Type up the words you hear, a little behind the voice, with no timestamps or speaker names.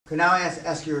Okay, now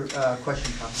ask your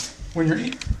question, Tom. When you're,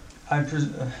 I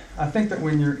think that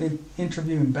when you're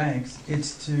interviewing banks,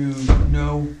 it's to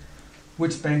know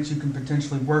which banks you can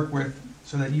potentially work with,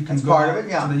 so that you can That's go part out, of it,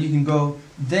 yeah. so that you can go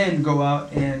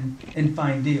out and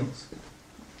find deals.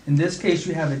 In this case,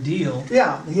 you have a deal.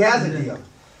 Yeah, he has a deal.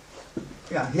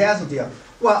 Yeah, he has a deal.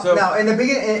 Well, So- now in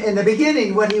the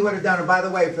beginning, what he would have done, and by the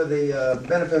way, for the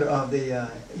benefit of the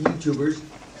YouTubers,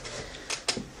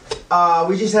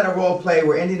 we just had a role play.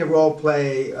 We're ending a role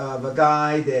play of a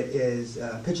guy that is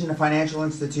pitching a financial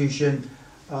institution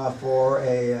for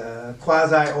a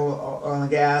quasi oil and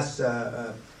gas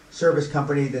service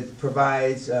company that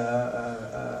provides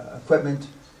equipment,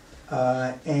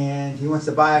 and he wants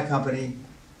to buy a company,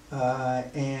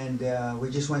 and we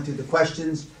just went through the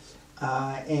questions,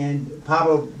 and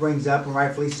Pablo brings up, and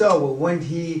rightfully so, well,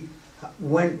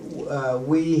 when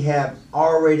we have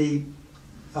already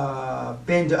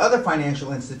been to other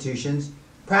financial institutions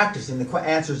practicing, the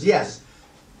answer is yes.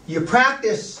 You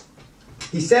practice.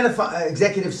 He sent an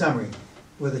executive summary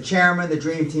with the chairman, the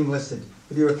dream team listed,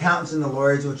 with your accountants and the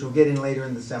lawyers, which we'll get in later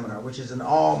in the seminar, which is in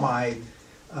all my,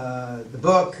 the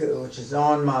book, which is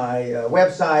on my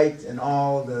website, and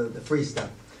all the free stuff.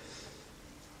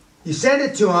 You send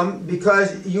it to him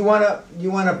because you want to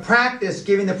practice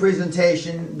giving the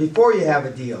presentation before you have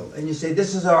a deal, and you say,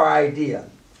 this is our idea.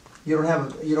 You don't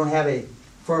have a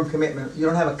firm commitment. You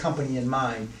don't have a company in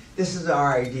mind. This is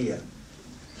our idea.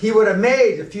 He would have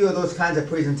made a few of those kinds of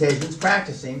presentations,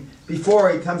 practicing,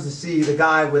 before he comes to see the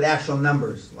guy with actual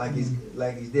numbers, like we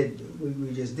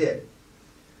just did.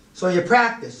 So you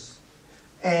practice,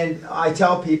 and I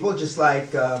tell people, just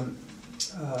like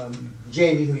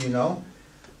Jamie, who you know,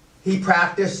 he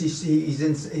practiced. He's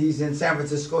in San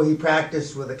Francisco. He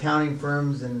practiced with accounting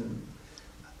firms, and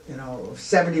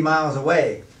 70 miles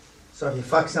away. So if you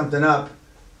fuck something up,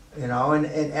 and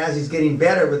as he's getting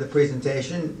better with the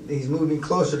presentation, he's moving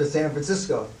closer to San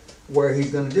Francisco, where he's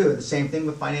going to do it. The same thing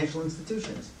with financial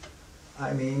institutions.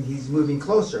 I mean, he's moving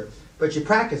closer. But you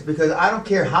practice, because I don't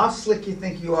care how slick you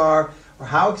think you are, or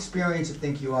how experienced you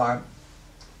think you are,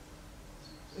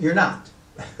 you're not.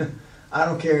 I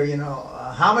don't care,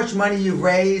 how much money you've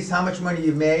raised, how much money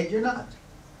you've made, you're not.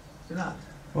 You're not.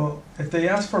 Well, if they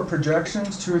ask for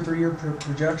projections, 2 or 3 year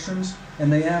projections, and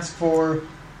they ask for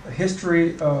a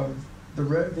history of the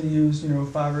revenues,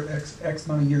 5 or X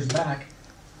amount of years back,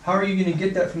 how are you going to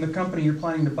get that from the company you're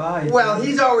planning to buy? Well,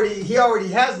 he already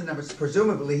has the numbers.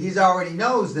 Presumably, he already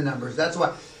knows the numbers. That's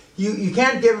why you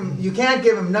can't give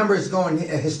him numbers going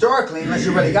historically unless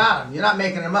you really got them. You're not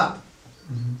making them up.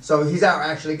 Mm-hmm. So he's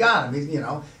actually got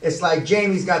them. It's like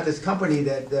Jamie's got this company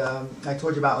that I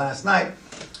told you about last night,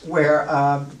 where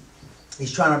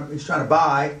he's trying to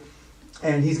buy,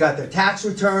 and he's got their tax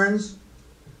returns.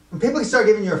 When people start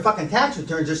giving you fucking tax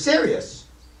returns, they're serious,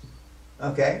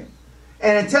 okay?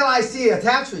 And until I see a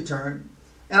tax return,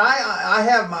 and I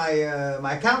have my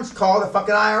accountants call the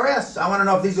fucking IRS. I want to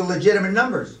know if these are legitimate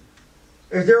numbers.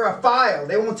 Is there a file?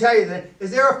 They won't tell you that.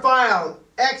 Is there a file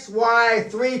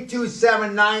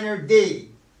XY3279D?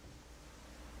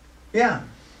 Yeah,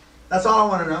 that's all I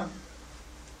want to know.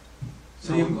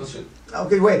 So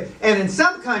okay, wait. And in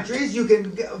some countries, you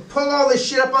can pull all this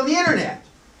shit up on the internet.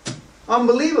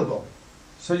 Unbelievable.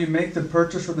 So you make the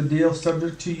purchase or the deal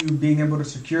subject to you being able to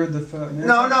secure the financing?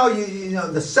 No,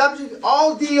 the subject.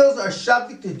 All deals are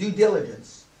subject to due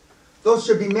diligence. Those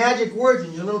should be magic words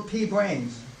in your little pea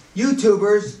brains.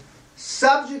 YouTubers,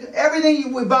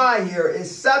 everything we buy here is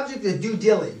subject to due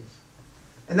diligence,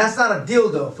 and that's not a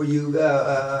dildo for you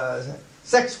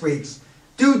sex freaks.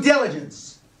 Due diligence.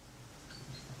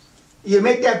 You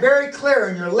make that very clear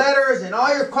in your letters and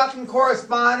all your fucking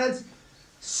correspondence.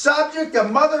 Subject to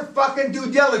motherfucking due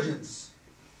diligence.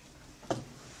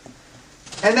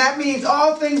 And that means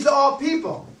all things to all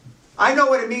people. I know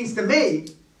what it means to me.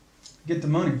 Get the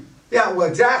money. Yeah, well,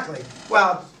 exactly.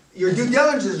 Well, your due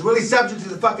diligence is really subject to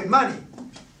the fucking money.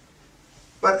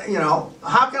 But,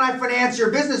 how can I finance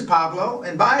your business, Pablo,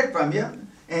 and buy it from you?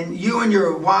 And you and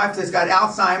your wife that's got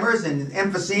Alzheimer's and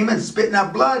emphysema and spitting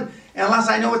up blood, unless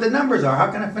I know what the numbers are,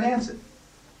 how can I finance it?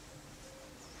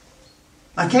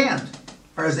 I can't.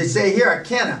 Or as they say here, I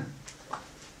can't.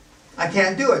 I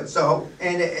can't do it. So,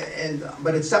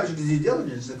 but it's subject to due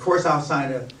diligence. Of course, I'll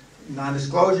sign a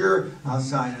non-disclosure. I'll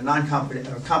sign a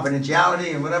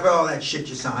confidentiality and whatever all that shit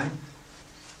you sign.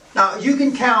 Now, you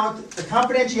can count the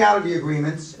confidentiality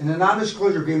agreements and the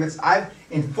non-disclosure agreements.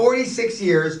 In 46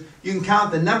 years, you can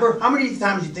count the number. How many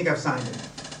times do you think I've signed it?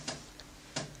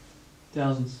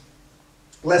 Thousands.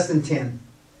 Less than 10.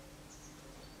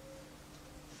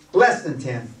 Less than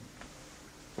 10.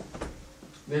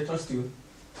 They trust you.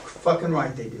 Fucking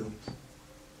right they do.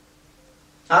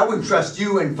 I wouldn't trust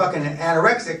you and fucking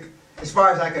anorexic as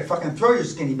far as I could fucking throw your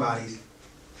skinny bodies.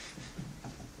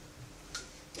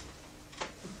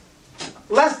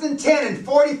 Less than 10 in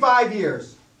 45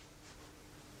 years.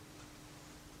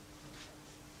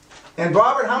 And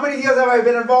Robert, how many deals have I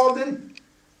been involved in?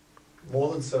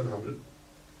 More than 700.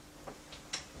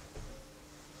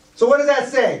 So what does that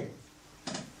say?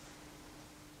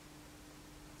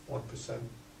 1%.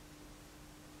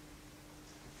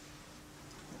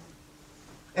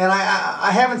 And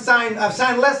I haven't signed, I've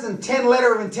signed less than 10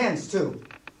 letter of intents too.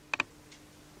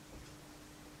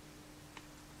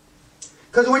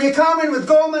 Because when you come in with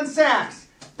Goldman Sachs,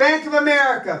 Bank of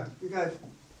America, you got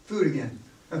food again.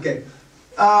 Okay.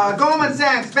 Goldman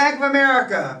Sachs, Bank of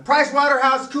America,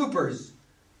 PricewaterhouseCoopers,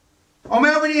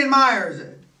 O'Melveny and Myers.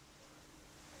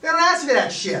 They don't ask you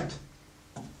that shit.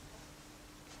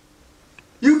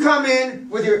 You come in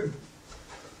with your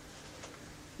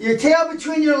tail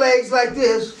between your legs like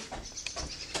this,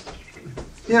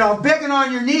 you know, begging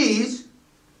on your knees,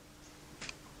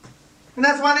 and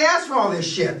that's why they ask for all this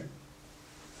shit.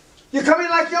 You come in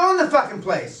like you own the fucking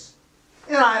place.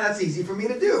 And that's easy for me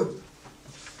to do.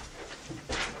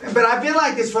 But I've been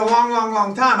like this for a long, long,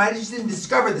 long time. I just didn't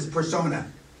discover this persona.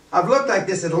 I've looked like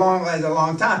this as a long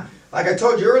time. Like I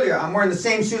told you earlier, I'm wearing the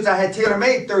same suits I had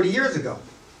tailor-made 30 years ago.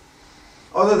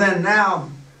 Other than now,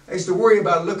 I used to worry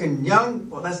about looking young.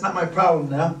 Well, that's not my problem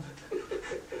now.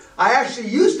 I actually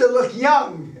used to look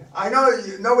young. I know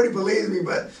nobody believes me,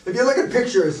 but if you look at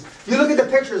pictures, if you look at the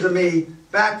pictures of me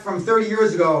back from 30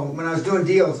 years ago when I was doing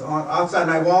deals outside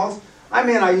my walls, I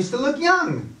mean, I used to look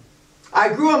young.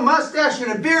 I grew a mustache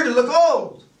and a beard to look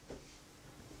old.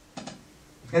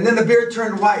 And then the beard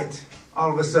turned white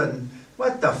all of a sudden.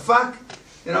 What the fuck?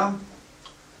 You know?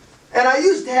 And I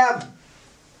used to have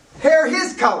hair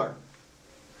his color.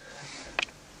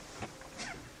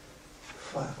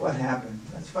 Fuck, what happened?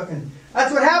 That's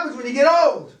what happens when you get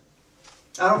old.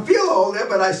 I don't feel old yet,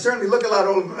 but I certainly look a lot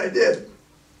older than I did.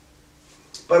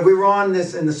 But we were on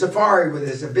this in the safari with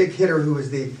this, a big hitter who was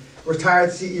the retired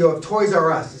CEO of Toys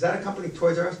R Us. Is that a company,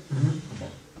 Toys R Us? Mm-hmm.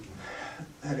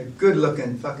 I had a good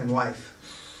looking fucking wife.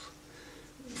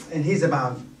 And he's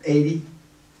about 80,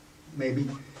 maybe.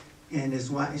 And his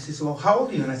wife, he says, well, how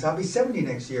old are you? And I said, I'll be 70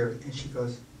 next year. And she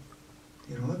goes,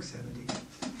 you don't look 70.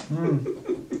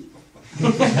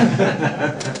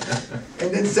 And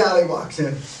then Sally walks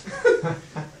in.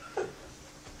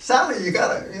 Sally, you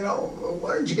gotta, you know,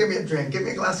 why don't you give me a drink? Give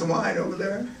me a glass of wine over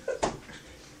there.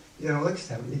 You don't look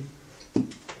 70.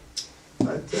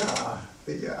 But,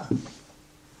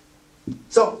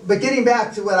 but getting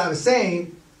back to what I was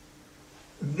saying,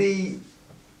 the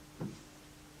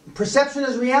perception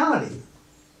is reality.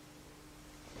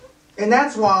 And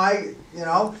that's why, you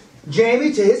know,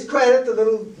 Jamie, to his credit, the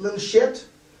little shit,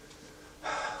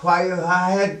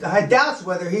 I had doubts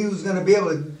whether he was going to be able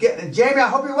to get, and Jamie, I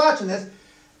hope you're watching this,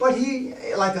 but he,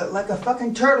 like a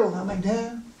fucking turtle, I'm like,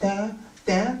 da.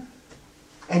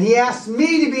 And he asked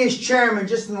me to be his chairman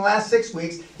just in the last 6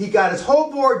 weeks. He got his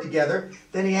whole board together.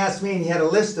 Then he asked me, and he had a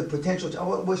list of potential,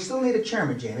 we still need a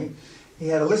chairman, Jamie. He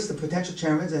had a list of potential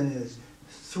chairmans, and his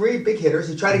 3 big hitters.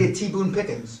 He tried to get T. Boone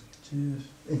Pickens. Jeez.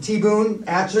 And T. Boone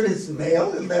answered his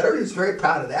mail and letter. He was very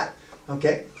proud of that.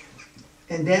 Okay.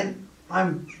 And then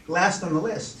I'm last on the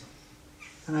list.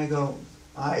 And I go,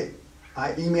 I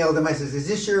emailed him. I says, is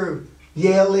this your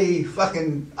Yale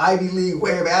fucking Ivy League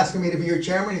way of asking me to be your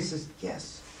chairman? He says,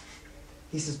 yes.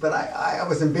 He says, but I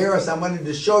was embarrassed. I wanted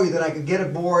to show you that I could get a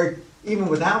board even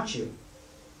without you.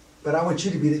 But I want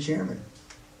you to be the chairman.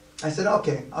 I said,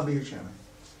 okay, I'll be your chairman.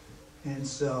 And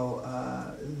so,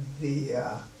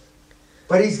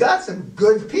 but he's got some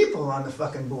good people on the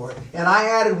fucking board. And I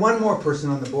added one more person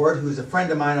on the board who's a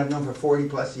friend of mine I've known for 40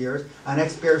 plus years, an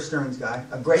ex-Bear Stearns guy,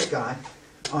 a great guy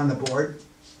on the board,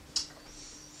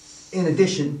 in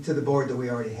addition to the board that we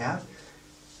already have.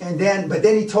 And then, but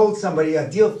then he told somebody a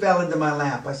deal fell into my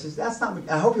lap. I says, that's not,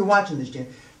 I hope you're watching this, Jim.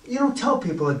 You don't tell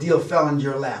people a deal fell into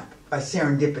your lap by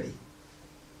serendipity.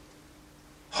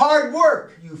 Hard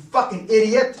work, you fucking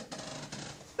idiot.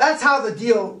 That's how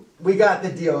we got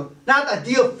the deal. Not a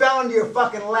deal fell into your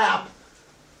fucking lap.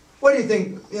 What do you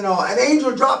think? You know, an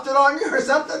angel dropped it on you or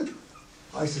something?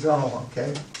 I says, oh,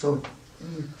 okay. So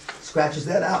he scratches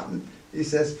that out and he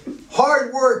says,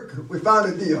 hard work, we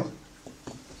found a deal.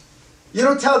 You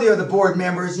don't tell the other board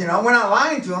members, you know, we're not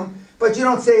lying to them, but you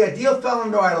don't say a deal fell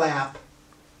into our lap.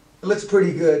 It looks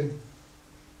pretty good.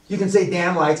 You can say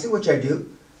Dan likes it, which I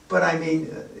do, but I mean,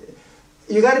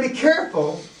 you got to be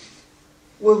careful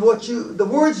with the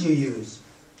words you use,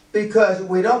 because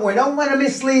we don't want to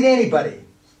mislead anybody.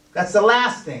 That's the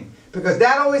last thing, because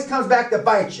that always comes back to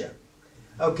bite you.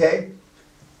 Okay,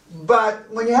 But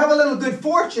when you have a little good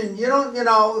fortune, you don't,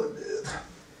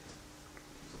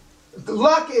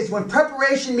 luck is when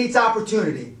preparation meets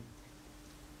opportunity.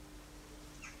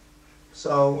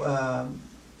 So,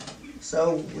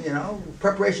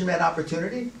 preparation met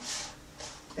opportunity.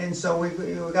 And so we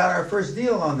got our first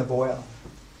deal on the boil.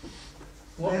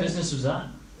 What business was that?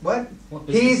 What? What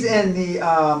business? He's in the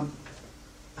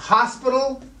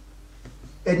hospital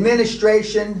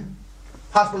administration,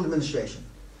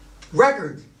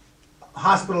 records,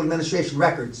 hospital administration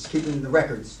records, keeping the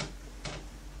records.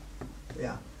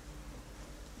 Yeah.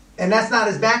 And that's not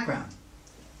his background.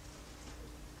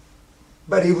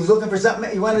 But he was looking for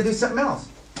something, he wanted to do something else.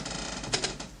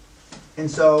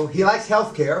 And so he likes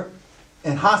healthcare,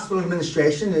 and hospital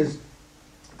administration is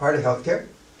part of healthcare.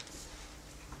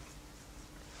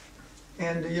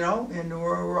 And, and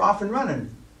we're off and running.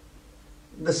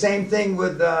 The same thing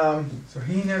with... So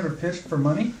he never pitched for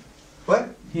money?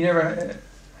 What? He never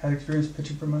had experience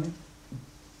pitching for money?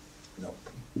 Nope.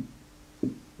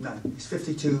 None. He's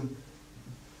 52.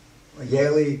 A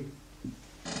Yale,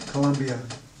 Columbia,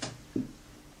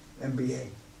 MBA.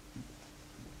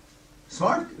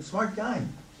 Smart guy.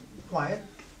 Quiet.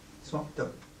 Smart,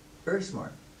 very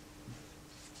smart.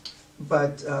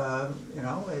 But,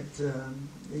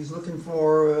 he's looking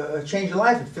for a change of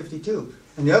life at 52.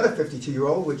 And the other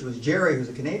 52-year-old, which was Jerry, who's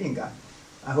a Canadian guy.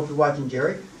 I hope you're watching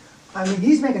Jerry. I mean,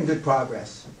 he's making good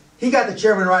progress. He got the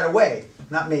chairman right away.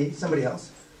 Not me, somebody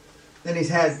else. Then he's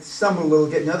had stumbled a little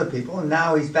getting other people, and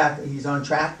now he's back. He's on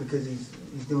track because he's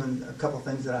doing a couple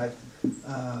things that I've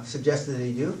suggested that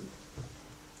he do.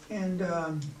 And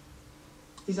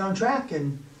he's on track,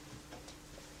 and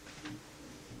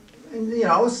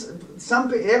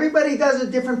everybody does a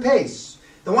different pace.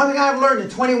 The one thing I've learned in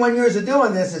 21 years of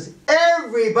doing this is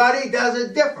everybody does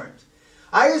it different.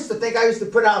 I used to think I used to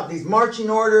put out these marching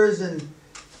orders, and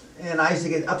I used to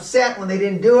get upset when they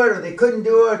didn't do it or they couldn't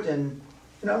do it, and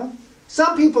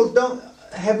some people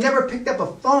have never picked up a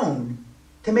phone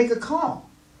to make a call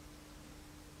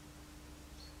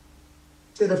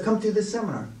that have come through this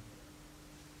seminar.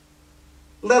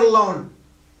 Let alone,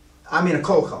 a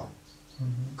cold call.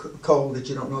 Cold that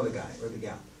you don't know the guy or the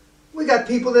gal. We got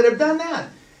people that have done that.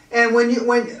 And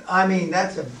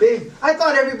that's a big, I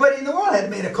thought everybody in the world had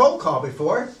made a cold call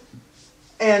before.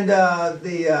 And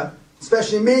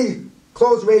especially me,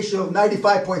 close ratio of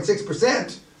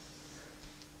 95.6%.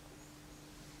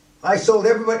 I sold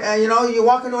everybody, you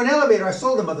walk into an elevator, I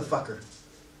sold a motherfucker.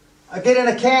 I get in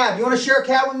a cab, you want to share a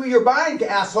cab with me, you're buying,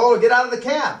 asshole, or get out of the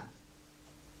cab.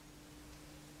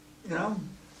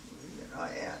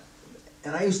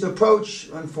 And I used to approach,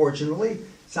 unfortunately,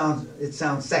 it sounds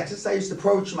sexist, I used to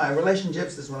approach my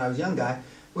relationships, this is when I was a young guy,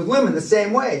 with women the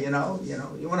same way, you want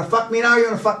to fuck me now or you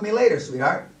want to fuck me later,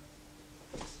 sweetheart?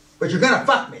 But you're going to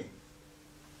fuck me.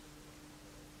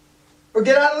 Or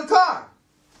get out of the car.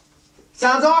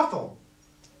 Sounds awful.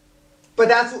 But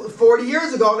that's 40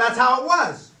 years ago, that's how it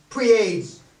was.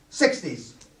 Pre-AIDS,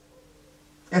 60s.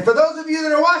 And for those of you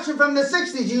that are watching from the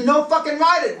 60s, you know fucking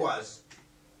right it was.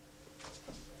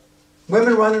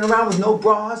 Women running around with no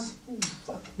bras.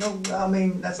 Fuck, no,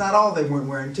 that's not all they weren't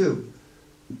wearing too.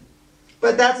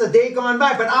 But that's a day gone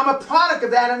by. But I'm a product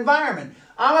of that environment.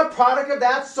 I'm a product of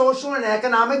that social and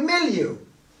economic milieu.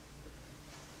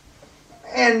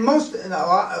 And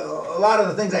a lot of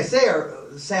the things I say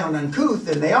sound uncouth,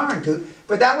 and they are uncouth,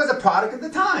 but that was a product of the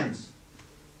times.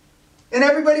 And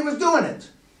everybody was doing it.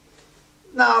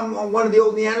 Now, one of the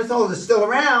old Neanderthals is still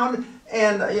around,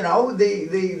 and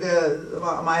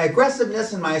my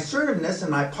aggressiveness and my assertiveness and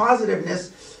my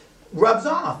positiveness rubs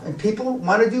off, and people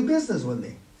want to do business with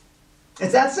me.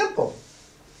 It's that simple.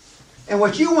 And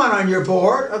what you want on your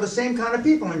board are the same kind of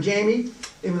people. And Jamie,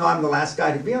 even though I'm the last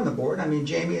guy to be on the board,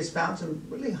 Jamie has found some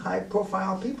really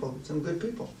high-profile people, some good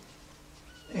people.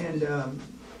 And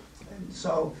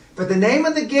so, but the name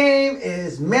of the game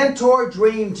is Mentor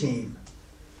Dream Team.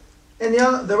 And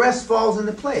the rest falls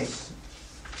into place.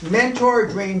 Mentor,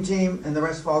 Dream Team, and the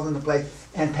rest falls into place,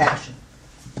 and passion.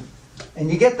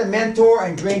 And you get the mentor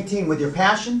and dream team with your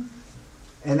passion,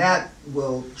 and that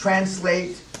will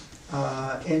translate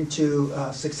into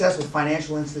success with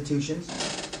financial institutions.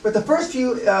 But the first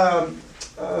few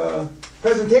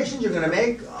presentations you're going to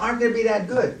make aren't going to be that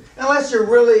good, unless you're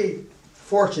really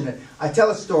fortunate. I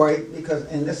tell a story because,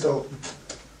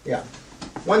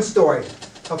 one story.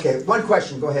 Okay, one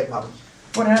question. Go ahead, Papa.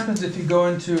 What happens if you go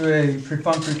into a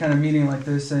perfunctory kind of meeting like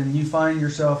this and you find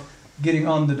yourself getting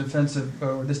on the defensive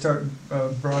or they start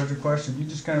barrage your question? You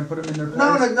just kind of put them in their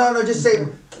place? No, just say,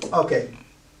 okay,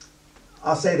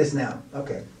 I'll say this now.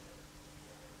 Okay.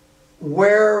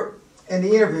 Where in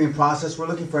the interviewing process, we're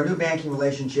looking for a new banking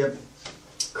relationship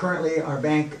Currently, our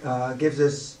bank gives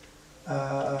us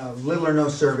little or no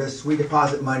service. We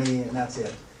deposit money and that's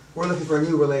it. We're looking for a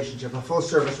new relationship, a full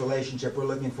service relationship. We're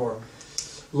looking for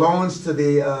loans to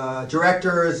the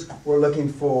directors. We're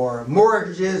looking for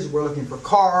mortgages. We're looking for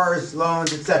cars,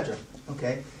 loans, etc.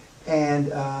 Okay, and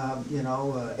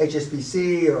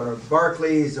HSBC or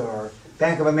Barclays or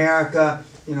Bank of America.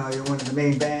 You know, you're one of the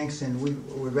main banks, and we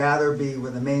would rather be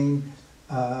with the main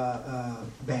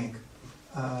bank.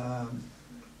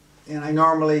 And I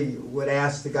normally would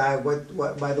ask the guy,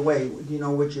 what? By the way, do you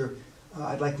know what your?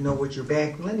 I'd like to know what your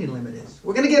bank lending limit is.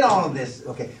 We're going to get all of this.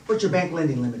 Okay, what your bank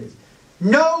lending limit is.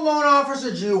 No loan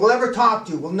officer you will ever talk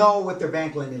to will know what their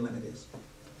bank lending limit is.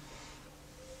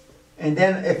 And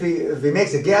then if he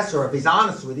makes a guess or if he's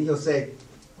honest with you, he'll say,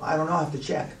 well, I don't know, I have to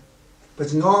check. But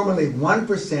it's normally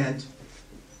 1%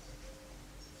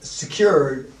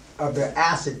 secured of their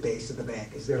asset base of the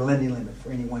bank is their lending limit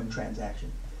for any one transaction.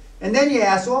 And then you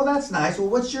ask, well, that's nice. Well,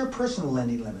 what's your personal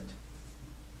lending limit?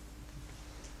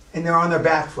 And they're on their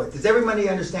back foot. Does everybody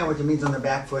understand what it means on their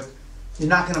back foot? You're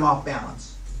knocking them off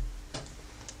balance.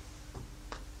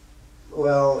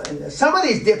 Well, and some of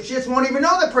these dipshits won't even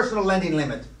know their personal lending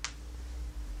limit.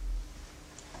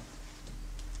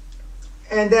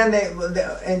 And then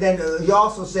you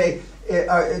also say,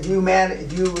 do you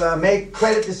make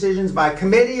credit decisions by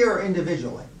committee or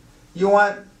individually? You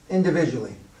want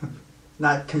individually,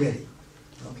 not committee.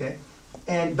 Okay?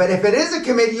 But if it is a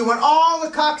committee, you want all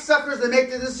the cocksuckers that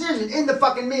make the decision in the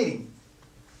fucking meeting.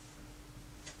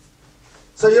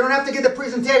 So you don't have to get the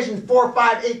presentation 4,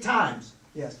 5, 8 times.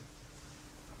 Yes.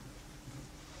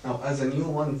 Now, as a new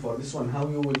one for this one, how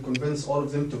you will convince all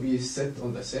of them to be set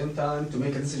on the same time to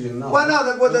make a decision now? Well, no,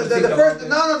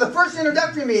 the first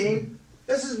introductory meeting.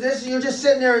 This is you're just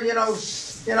sitting there,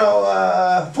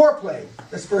 foreplay.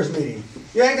 This first meeting,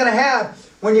 you ain't gonna have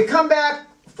when you come back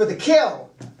for the kill.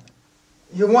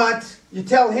 You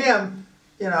tell him,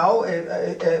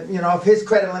 if his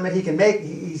credit limit he can make,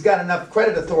 he's got enough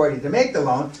credit authority to make the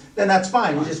loan. Then that's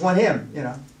fine. You just want him,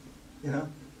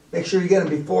 Make sure you get them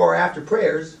before or after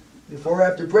prayers. Before or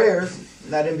after prayers,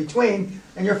 not in between,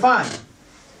 and you're fine.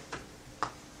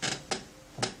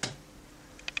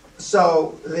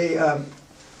 So the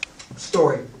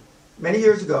story. Many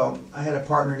years ago, I had a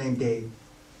partner named Dave.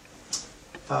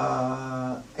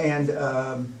 And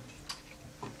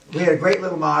we had a great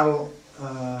little model,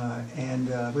 and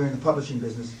we were in the publishing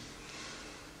business.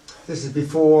 This is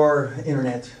before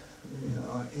internet,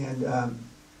 and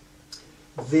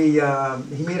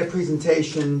he made a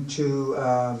presentation to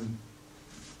a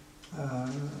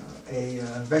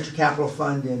venture capital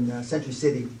fund in Century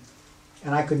City,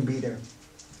 and I couldn't be there.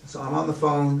 So I'm on the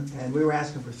phone, and we were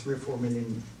asking for $3 or $4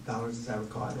 million, as I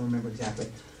recall. I don't remember exactly.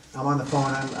 I'm on the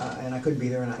phone, and I couldn't be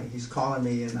there, and he's calling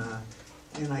me, and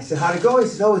I said, how'd it go? He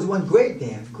says, oh, it went great,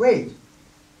 Dan, great.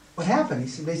 What happened? He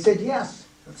said, they said yes.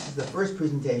 This is the first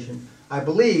presentation, I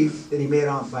believe, that he made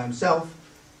on by himself.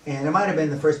 And it might have been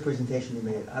the first presentation he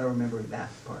made. I don't remember that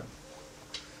part.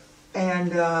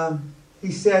 And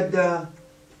he said,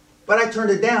 but I turned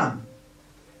it down.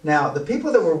 Now, the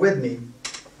people that were with me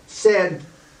said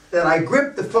that I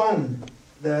gripped the phone,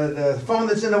 the phone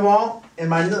that's in the wall, and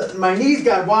my knees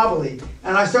got wobbly,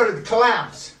 and I started to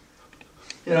collapse.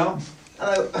 And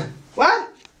what?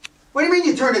 What do you mean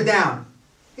you turned it down?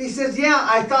 He says, yeah,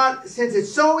 I thought since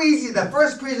it's so easy, the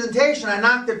first presentation, I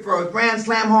knocked it for a grand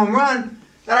slam home run,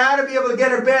 that I ought to be able to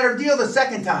get a better deal the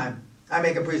second time I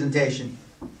make a presentation.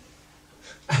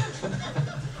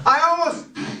 I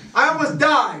almost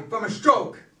died from a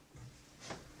stroke.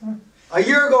 A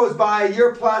year goes by, a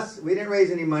year plus, we didn't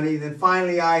raise any money. Then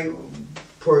finally I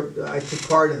took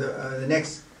part of the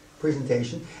next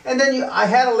presentation. And then I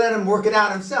had to let him work it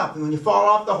out himself. And when you fall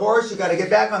off the horse, you got to get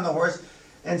back on the horse.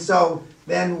 And so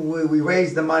then we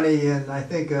raised the money in, I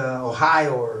think,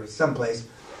 Ohio or someplace,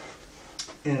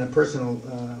 in a personal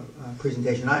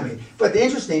presentation I made. But the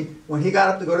interesting, when he got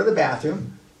up to go to the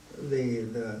bathroom,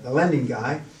 the lending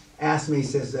guy asked me, he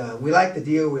says, we like the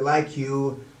deal, we like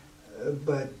you,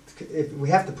 but if we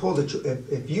have to pull the,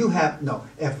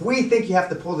 if we think you have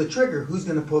to pull the trigger, who's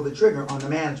going to pull the trigger on the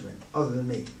management other than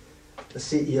me? The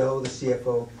CEO, the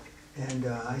CFO. And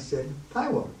I said, I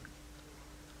will.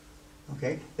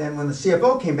 Okay. Then when the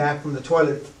CFO came back from the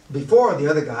toilet before the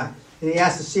other guy, and he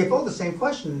asked the CFO the same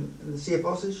question, and the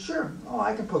CFO says, sure,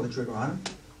 I can pull the trigger on him.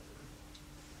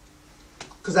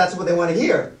 Because that's what they want to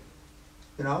hear.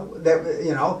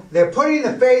 They're putting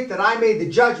the faith that I made the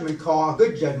judgment call, a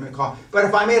good judgment call. But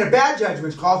if I made a bad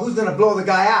judgment call, who's going to blow the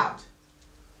guy out?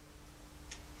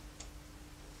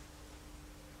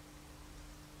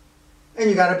 And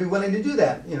you got to be willing to do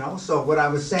that, So what I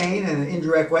was saying in an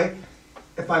indirect way,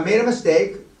 If I made a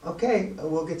mistake, okay,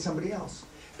 we'll get somebody else.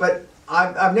 But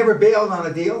I've never bailed on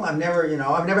a deal. I've never, you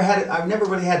know, I've never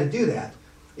really had to do that,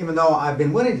 even though I've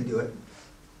been willing to do it.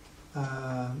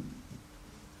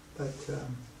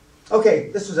 Okay,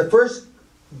 this was a first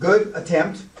good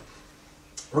attempt.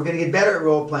 We're going to get better at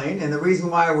role playing, and the reason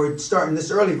why we're starting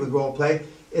this early with role play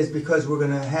is because we're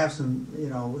going to have some, you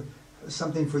know,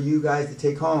 something for you guys to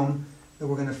take home that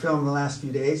we're going to film the last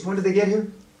few days. When did they get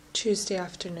here? Tuesday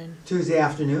afternoon. Tuesday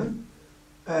afternoon.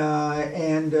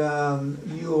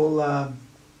 You'll,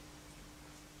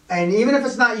 and even if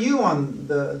it's not you on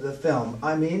the film,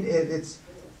 I mean, it's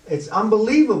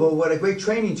unbelievable what a great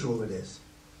training tool it is.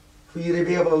 For you to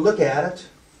be able to look at it.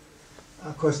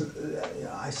 Of course,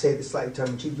 I say this slightly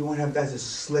tongue-in-cheek, you won't have guys as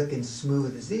slick and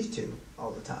smooth as these two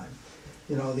all the time.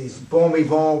 You know, these bon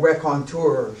vivant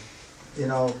raconteur, you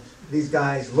know, these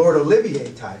guys, Lord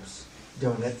Olivier types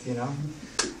doing it, you know.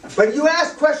 But you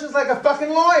ask questions like a fucking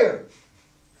lawyer.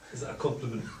 Is that a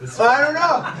compliment? I don't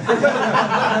know.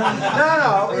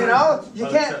 No, you know, you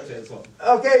I'll can't. accept it as well.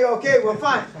 Okay, well,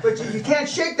 fine. But you can't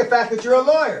shake the fact that you're a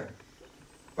lawyer,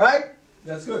 right?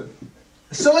 That's good.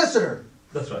 A solicitor.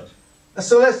 That's right. A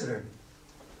solicitor.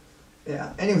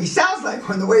 Yeah. Anyway, he sounds like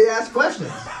one the way he asks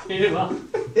questions. You did well.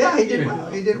 Yeah, he did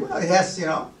well. He did well. He has, you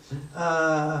know.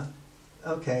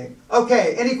 Okay.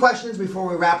 Okay. Any questions before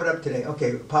we wrap it up today?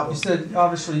 Okay, Pablo. You said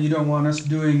obviously you don't want us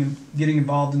getting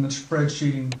involved in the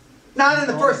spreadsheeting. Not in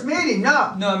the first meeting,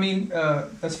 no. No, I mean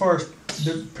as far as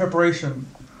the preparation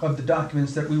of the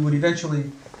documents that we would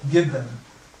eventually give them.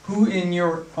 Who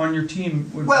on your team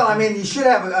would? Well, I mean, you should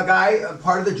have a guy, a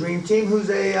part of the dream team, who's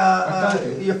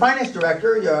your finance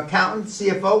director, your accountant,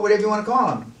 CFO, whatever you want to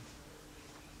call him.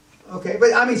 Okay,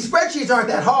 but I mean, spreadsheets aren't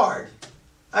that hard.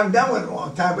 I haven't done one in a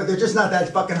long time, but they're just not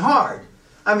that fucking hard.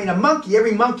 I mean,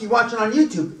 every monkey watching on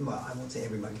YouTube, well, I won't say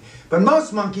every monkey, but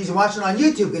most monkeys watching on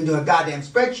YouTube can do a goddamn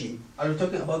spreadsheet. Are you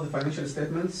talking about the financial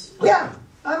statements? Yeah,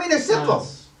 I mean, they're simple.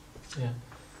 Yeah.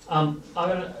 I've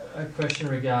got a question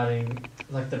regarding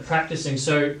like the practicing.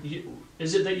 So,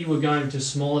 is it that you were going to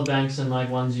smaller banks and like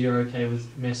ones you're okay with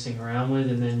messing around with,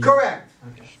 and then Correct.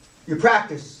 Okay. You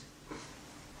practice.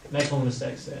 Make all the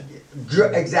mistakes there.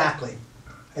 Exactly.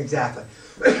 And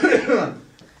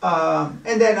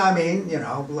then, I mean, you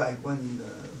know, like when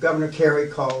Governor Kerry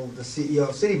called the CEO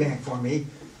of Citibank for me,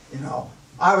 you know,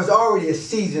 I was already a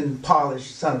seasoned,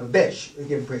 polished son of a bitch at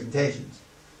giving presentations.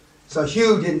 So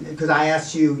Hugh didn't, because I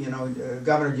asked Hugh, you know,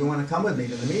 Governor, do you want to come with me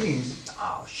to the meetings?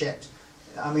 Oh, shit.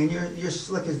 I mean, you're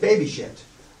slick as baby shit.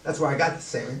 That's where I got the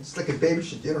saying, slick as baby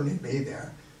shit, you don't need me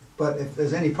there. But if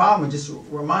there's any problem, just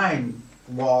remind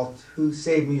Walt who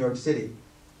saved New York City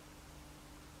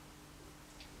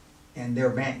and their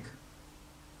bank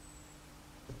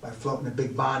by floating a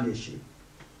big bond issue.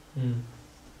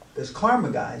 There's karma,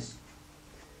 guys.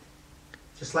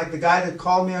 Just like the guy that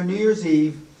called me on New Year's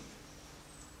Eve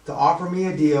to offer me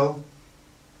a deal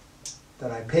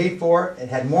that I paid for. It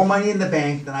had more money in the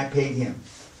bank than I paid him,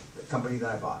 the company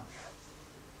that I bought.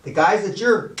 The guys that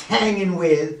you're hanging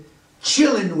with,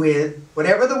 chilling with,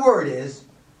 whatever the word is,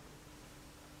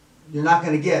 you're not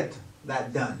going to get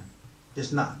that done.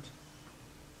 Just not.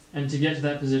 And to get to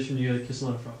that position, you got to kiss a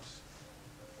lot of frogs.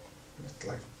 It's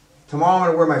like, tomorrow I'm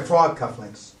going to wear my frog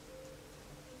cufflinks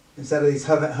instead of these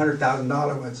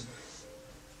 $100,000 ones.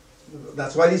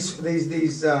 That's why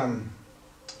these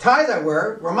ties I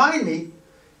wear remind me.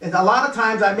 And a lot of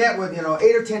times I met with 8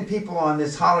 or 10 people on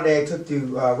this holiday I took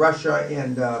to Russia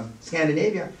and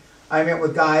Scandinavia. I met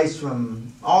with guys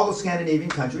from all the Scandinavian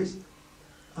countries.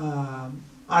 I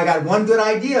got one good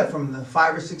idea from the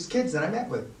 5 or 6 kids that I met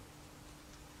with.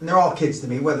 And they're all kids to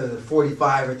me, whether they're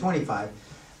 45 or 25.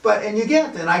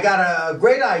 And I got a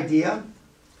great idea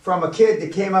from a kid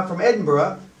that came up from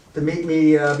Edinburgh to meet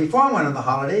me before I went on the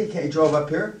holiday. He drove up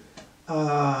here.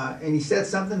 And he said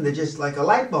something that just like a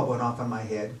light bulb went off in my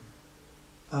head.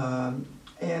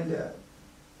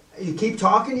 You keep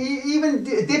talking, even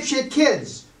dipshit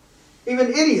kids, even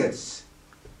idiots,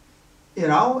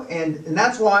 and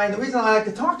that's why, and the reason I like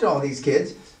to talk to all these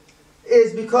kids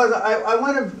is because I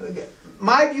want to,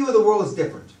 my view of the world is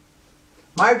different.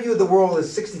 My view of the world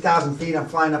is 60,000 feet, I'm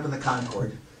flying up in the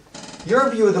Concorde. Your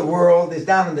view of the world is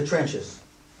down in the trenches,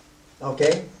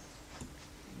 okay?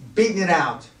 Beating it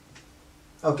out.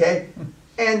 Okay?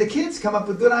 And the kids come up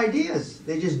with good ideas.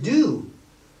 They just do.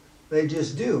 They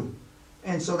just do.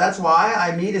 And so that's why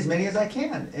I meet as many as I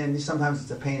can. And sometimes it's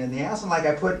a pain in the ass. And like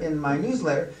I put in my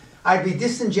newsletter, I'd be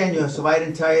disingenuous if I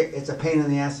didn't tell you it's a pain in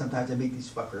the ass sometimes to meet these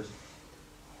fuckers.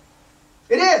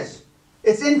 It is.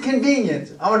 It's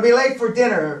inconvenient. I'm going to be late for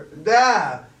dinner.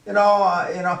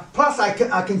 Plus,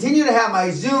 I continue to have my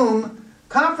Zoom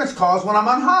conference calls when I'm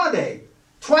on holiday.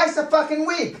 Twice a fucking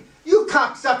week. You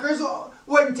cocksuckers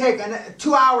wouldn't take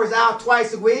 2 hours out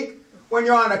twice a week when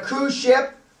you're on a cruise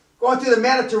ship going through the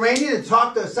Mediterranean to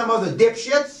talk to some other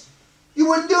dipshits. You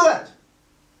wouldn't do it.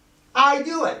 I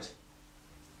do it.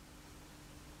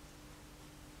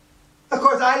 Of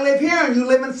course, I live here and you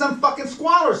live in some fucking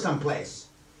squalor someplace.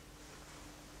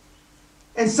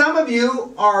 And some of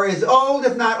you are as old,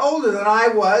 if not older, than I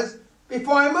was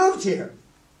before I moved here.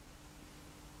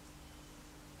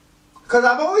 Because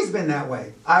I've always been that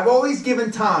way. I've always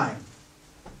given time.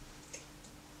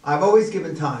 I've always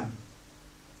given time.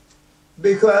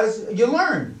 Because you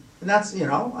learn. And that's, you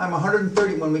know, I'm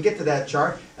 130. When we get to that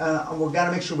chart, we've got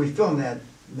to make sure we film that,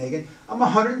 Megan. I'm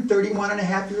 131 and a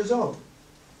half years old.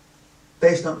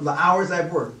 Based on the hours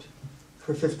I've worked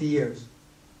for 50 years.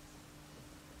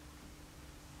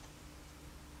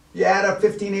 You add up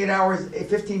 15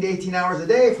 to 18 hours a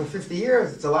day for 50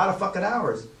 years, it's a lot of fucking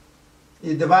hours.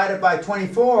 You divide it by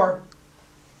 24.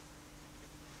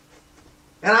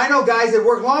 And I know guys that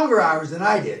work longer hours than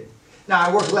I did. Now,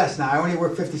 I work less now. I only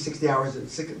work 50, 60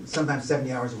 hours, sometimes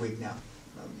 70 hours a week now.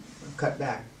 I've cut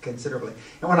back considerably.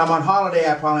 And when I'm on holiday,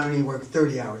 I probably only work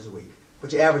 30 hours a week.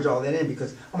 But you average all that in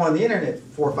because I'm on the internet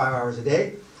 4 or 5 hours a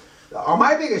day.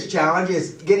 My biggest challenge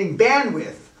is getting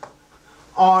bandwidth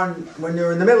on when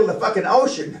you're in the middle of the fucking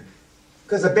ocean.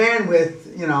 Because the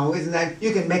bandwidth, you know, isn't that,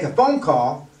 you can make a phone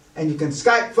call and you can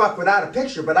Skype fuck without a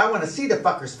picture, but I want to see the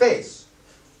fucker's face.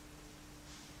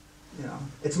 You know,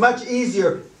 it's much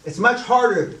easier, it's much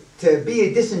harder to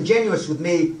be disingenuous with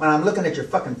me when I'm looking at your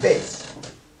fucking face.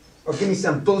 Or give me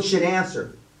some bullshit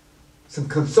answer. Some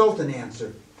consultant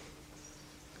answer.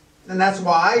 And that's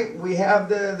why we have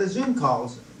the Zoom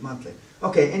calls monthly.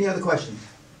 Okay, any other questions?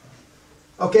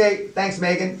 Okay, thanks,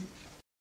 Megan.